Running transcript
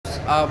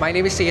My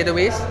name is Syed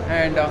Awais,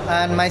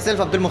 and myself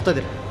Abdul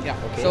Muqtadir. yeah.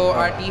 Okay. So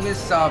our team is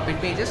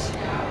Bitmages.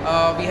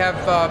 We have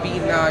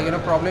been,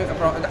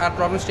 our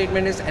problem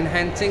statement is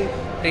enhancing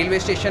railway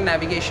station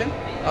navigation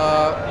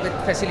with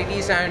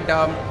facilities and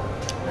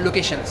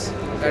locations.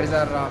 That is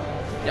our,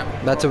 yeah.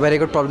 That's a very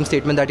good problem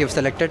statement that you've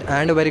selected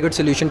and a very good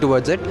solution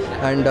towards it.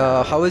 And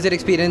how is your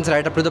experience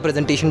right up to the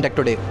presentation deck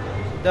today?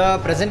 The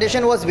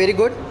presentation was very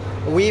good.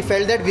 We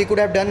felt that we could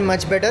have done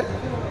much better.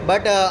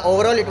 But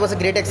overall it was a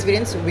great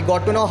experience. We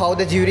got to know how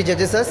the jury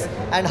judges us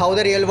and how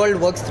the real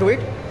world works through it.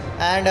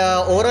 And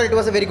overall it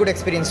was a very good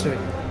experience to it.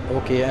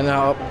 Okay, and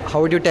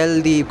how would you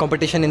tell the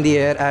competition in the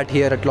air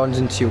here at Lawrence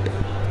Institute?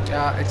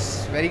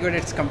 It's very good.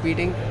 It's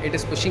competing. It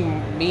is pushing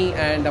me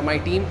and my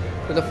team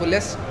to the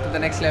fullest, to the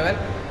next level.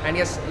 And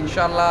yes,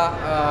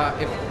 inshallah,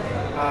 if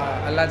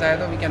Allah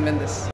chahe, we can win this.